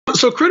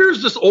So Critter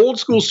is just old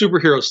school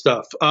superhero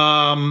stuff.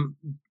 When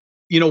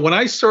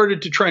I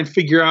started to try and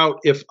figure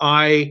out if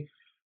I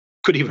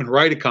could even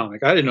write a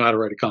comic, I didn't know how to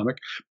write a comic,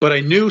 but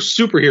I knew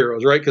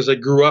superheroes, right? Because I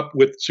grew up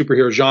with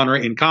superhero genre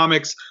in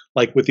comics,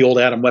 like with the old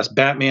Adam West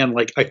Batman.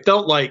 Like I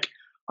felt like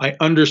I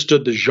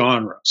understood the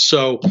genre.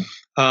 So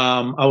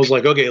I was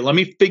like, okay, let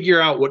me figure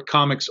out what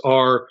comics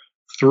are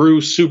through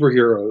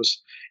superheroes.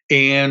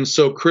 And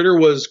so Critter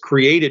was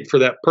created for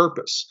that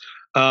purpose.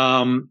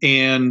 So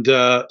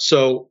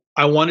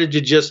I wanted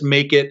to just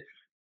make it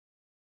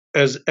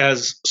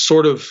as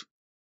sort of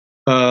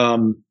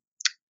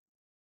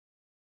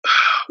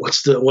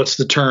what's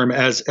the term,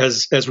 as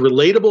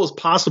relatable as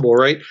possible,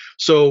 right?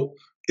 So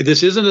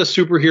this isn't a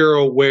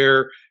superhero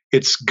where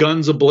it's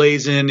guns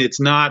ablazing. It's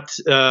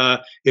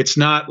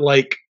not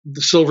like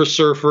the Silver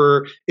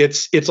Surfer.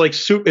 It's like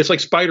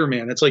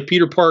Spider-Man. It's like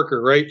Peter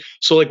Parker, right?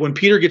 So like when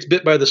Peter gets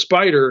bit by the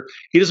spider,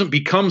 he doesn't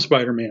become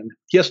Spider-Man.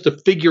 He has to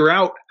figure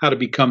out how to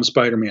become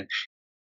Spider-Man.